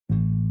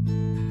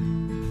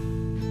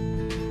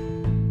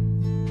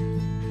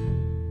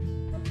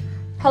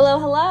Hello,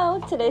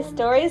 hello. Today's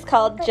story is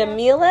called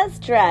Jamela's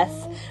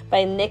Dress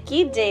by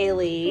Nikki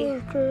Daly.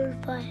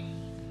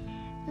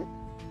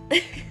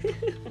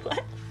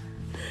 What?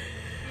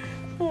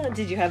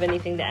 Did you have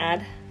anything to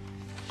add?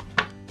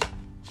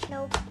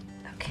 Nope.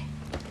 Okay.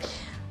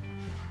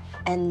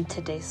 And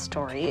today's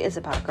story is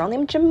about a girl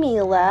named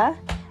Jamela,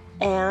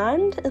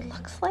 and it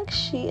looks like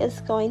she is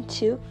going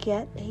to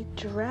get a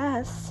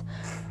dress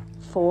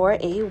for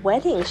a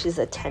wedding she's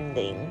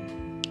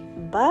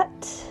attending.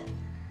 But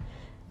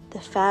the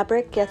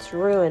fabric gets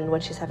ruined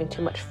when she's having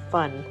too much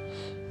fun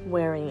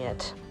wearing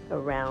it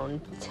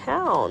around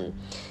town.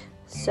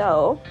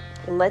 So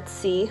let's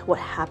see what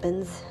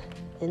happens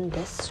in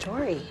this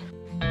story.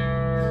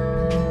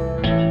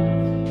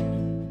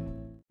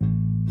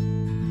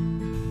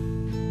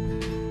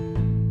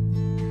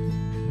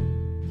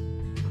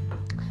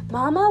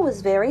 Mama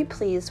was very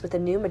pleased with the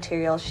new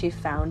material she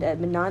found at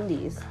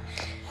Menandi's.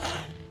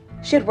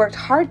 She had worked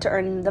hard to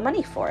earn the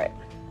money for it.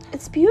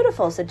 "It's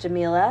beautiful," said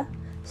Jamela,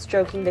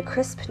 stroking the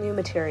crisp new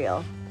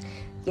material.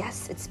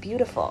 "Yes, it's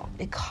beautiful.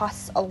 It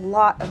costs a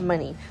lot of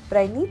money, but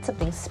I need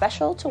something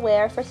special to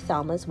wear for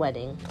Thelma's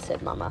wedding,"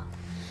 said Mama.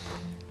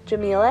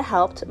 Jamela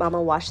helped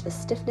Mama wash the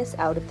stiffness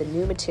out of the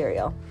new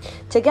material.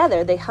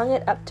 Together, they hung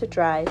it up to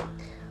dry.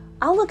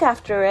 "I'll look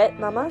after it,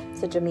 Mama,"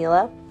 said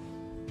Jamela.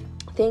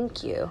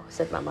 "Thank you,"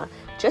 said Mama.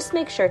 "Just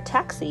make sure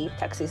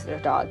Taxi's their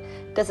dog,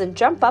 doesn't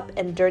jump up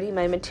and dirty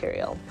my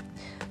material."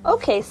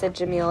 "Okay," said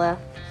Jamela.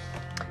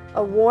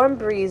 A warm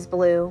breeze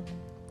blew.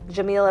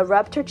 Jamela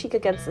rubbed her cheek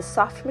against the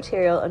soft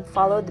material and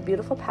followed the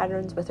beautiful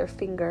patterns with her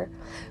finger.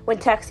 When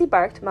Taxi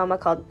barked, Mama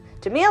called,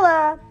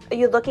 "Jamela, are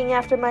you looking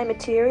after my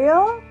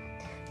material?"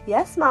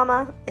 "Yes,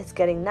 Mama. It's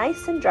getting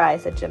nice and dry,"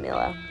 said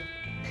Jamela.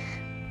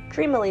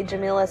 Dreamily,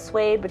 Jamela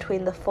swayed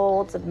between the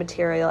folds of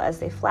material as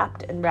they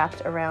flapped and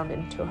wrapped around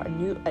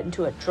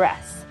into a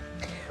dress.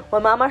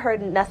 When Mama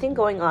heard nothing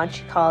going on,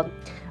 she called,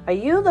 "Are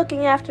you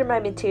looking after my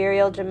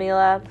material,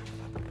 Jamela?"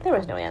 There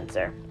was no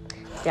answer.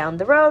 Down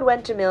the road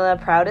went Jamela,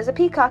 proud as a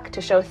peacock,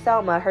 to show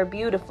Thelma her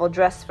beautiful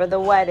dress for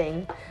the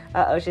wedding.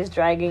 She's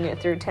dragging it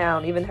through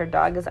town. Even her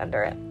dog is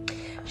under it.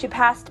 She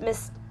passed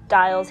Miss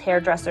Dial's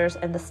hairdressers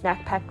and the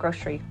snack pack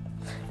grocery.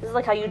 This is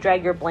like how you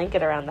drag your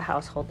blanket around the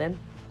house, Holden.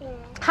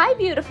 "Hi,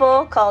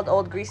 beautiful," called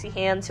old Greasy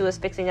Hands, who was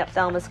fixing up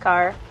Thelma's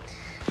car.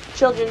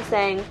 Children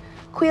sang,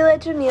 "Quila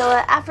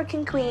Jamela,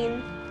 African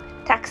Queen."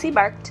 Taxi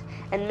barked,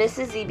 and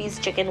Mrs. Zeebe's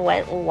chicken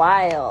went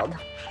wild.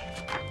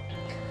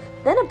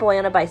 Then a boy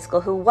on a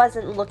bicycle, who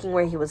wasn't looking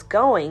where he was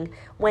going,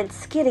 went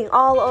skidding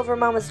all over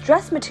Mama's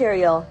dress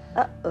material.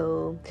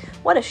 Uh-oh.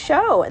 What a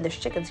show! And there's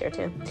chickens here,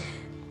 too.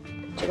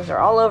 Chickens are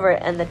all over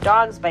it, and the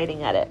dog's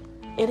biting at it.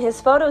 In his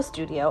photo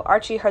studio,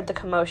 Archie heard the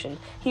commotion.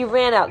 He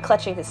ran out,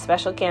 clutching his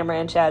special camera,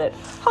 and shouted,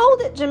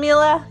 "Hold it,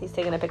 Jamela!" He's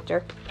taking a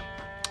picture.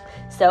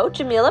 So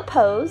Jamela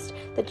posed,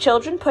 the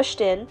children pushed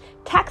in,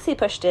 Taxi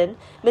pushed in,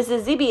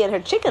 Mrs. Zeebe and her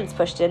chickens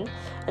pushed in,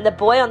 and the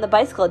boy on the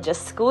bicycle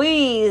just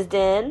squeezed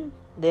in.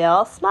 They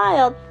all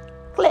smiled.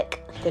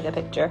 Click. Take a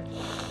picture.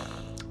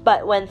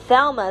 But when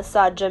Thelma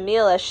saw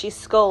Jamela, she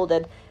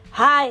scolded,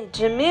 "Hi,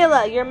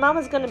 Jamela, your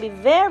mama's going to be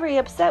very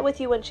upset with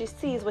you when she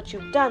sees what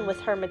you've done with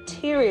her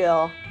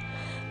material."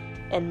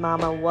 And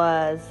Mama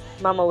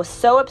was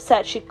so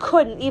upset she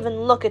couldn't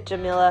even look at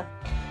Jamela.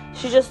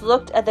 She just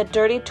looked at the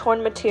dirty,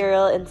 torn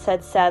material and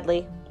said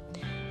sadly,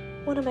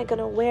 "What am I going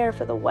to wear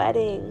for the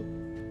wedding?"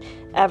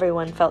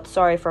 Everyone felt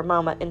sorry for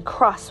Mama and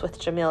cross with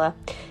Jamela.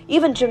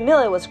 Even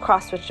Jamela was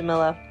cross with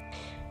Jamela.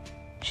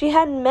 She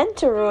hadn't meant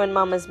to ruin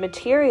Mama's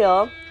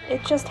material.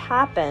 It just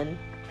happened.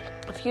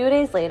 A few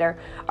days later,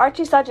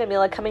 Archie saw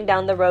Jamela coming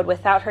down the road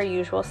without her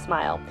usual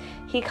smile.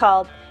 He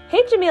called,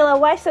 "Hey, Jamela,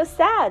 why so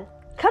sad?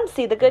 Come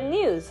see the good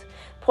news."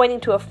 Pointing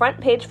to a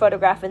front-page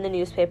photograph in the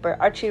newspaper,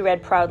 Archie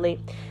read proudly,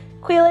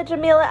 "Quila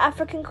Jamela,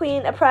 African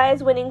Queen, a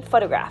prize-winning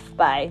photograph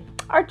by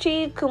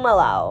Archie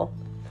Kumalau."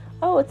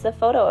 Oh, it's a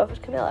photo of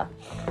Camilla.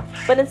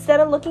 But instead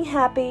of looking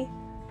happy,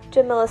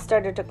 Jamela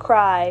started to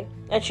cry,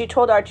 and she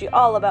told Archie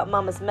all about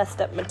Mama's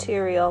messed-up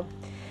material.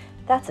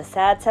 "That's a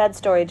sad, sad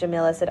story,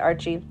 Jamela," said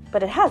Archie,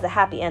 "but it has a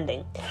happy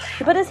ending."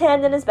 He put his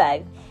hand in his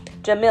bag.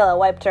 Jamela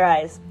wiped her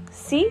eyes.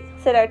 "See,"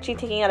 said Archie,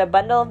 taking out a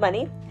bundle of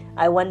money.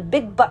 "I won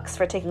big bucks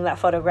for taking that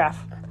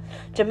photograph."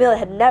 Jamela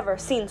had never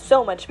seen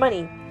so much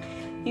money.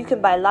 "You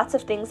can buy lots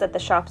of things at the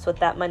shops with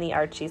that money,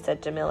 Archie,"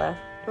 said Jamela.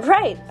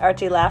 "Right,"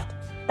 Archie laughed.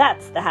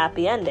 "That's the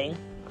happy ending."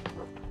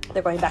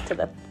 They're going back to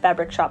the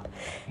fabric shop.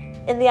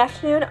 In the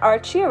afternoon,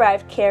 Archie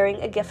arrived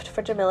carrying a gift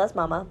for Jamela's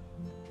mama.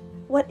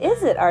 "What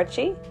is it,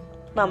 Archie?"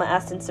 Mama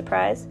asked in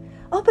surprise.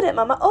 "Open it,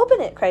 Mama,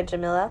 open it," cried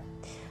Jamela.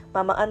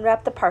 Mama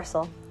unwrapped the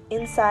parcel.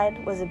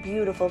 Inside was a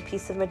beautiful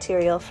piece of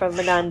material from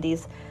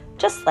Menandi's,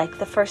 just like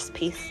the first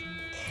piece.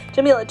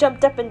 Jamela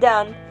jumped up and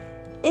down.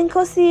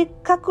 "Inkosi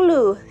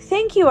kakulu."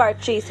 "Thank you,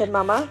 Archie," said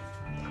Mama.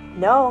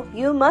 "No,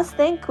 you must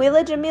thank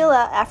Quila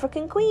Jamela,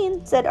 African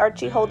Queen," said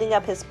Archie, holding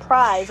up his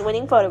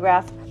prize-winning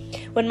photograph.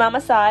 When Mama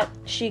saw it,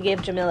 she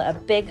gave Jamela a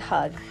big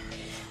hug.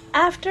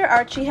 After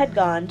Archie had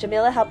gone,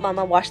 Jamela helped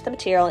Mama wash the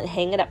material and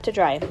hang it up to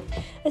dry.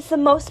 "It's the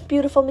most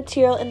beautiful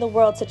material in the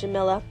world," said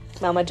Jamela.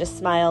 Mama just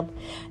smiled.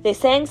 They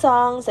sang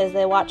songs as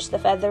they watched the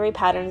feathery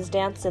patterns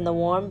dance in the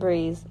warm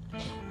breeze.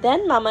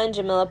 Then Mama and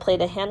Jamila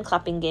played a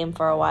hand-clapping game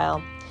for a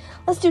while.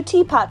 "Let's do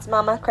teapots,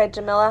 Mama," cried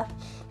Jamila.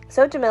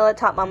 So Jamila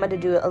taught Mama to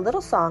do a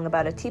little song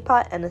about a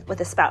teapot and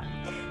with a spout.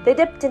 They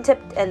dipped and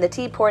tipped, and the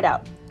tea poured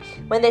out.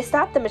 When they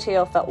stopped, the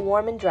material felt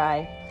warm and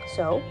dry.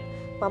 So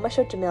Mama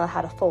showed Jamila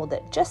how to fold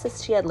it, just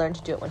as she had learned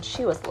to do it when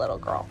she was a little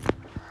girl.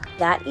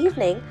 That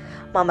evening,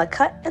 Mama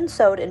cut and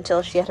sewed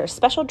until she had her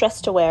special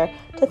dress to wear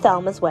to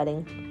Thelma's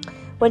wedding.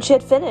 When she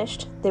had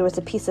finished, there was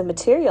a piece of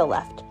material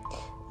left.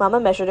 Mama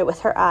measured it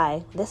with her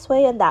eye, this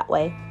way and that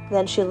way.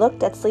 Then she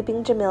looked at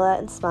sleeping Jamila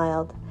and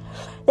smiled.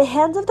 The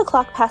hands of the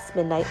clock passed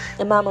midnight,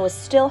 and Mama was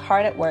still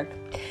hard at work.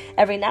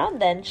 Every now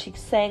and then, she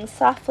sang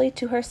softly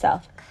to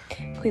herself,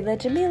 "Quila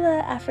Jamila,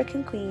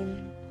 African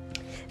Queen."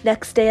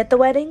 Next day at the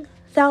wedding,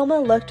 Thelma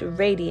looked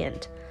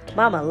radiant.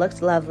 Mama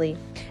looked lovely.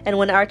 And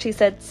when Archie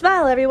said,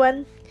 "Smile,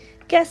 everyone,"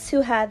 guess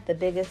who had the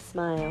biggest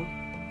smile?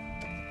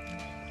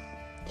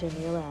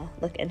 Jamila.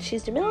 Look, and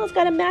Jamila's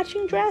got a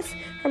matching dress.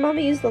 Her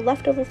mama used the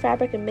leftover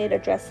fabric and made a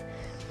dress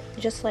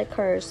just like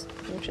hers,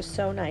 which is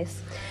so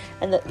nice.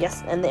 And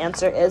the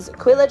answer is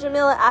Quila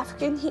Jamila,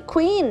 African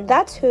Queen.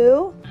 That's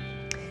who.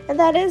 And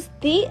that is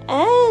the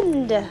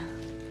end.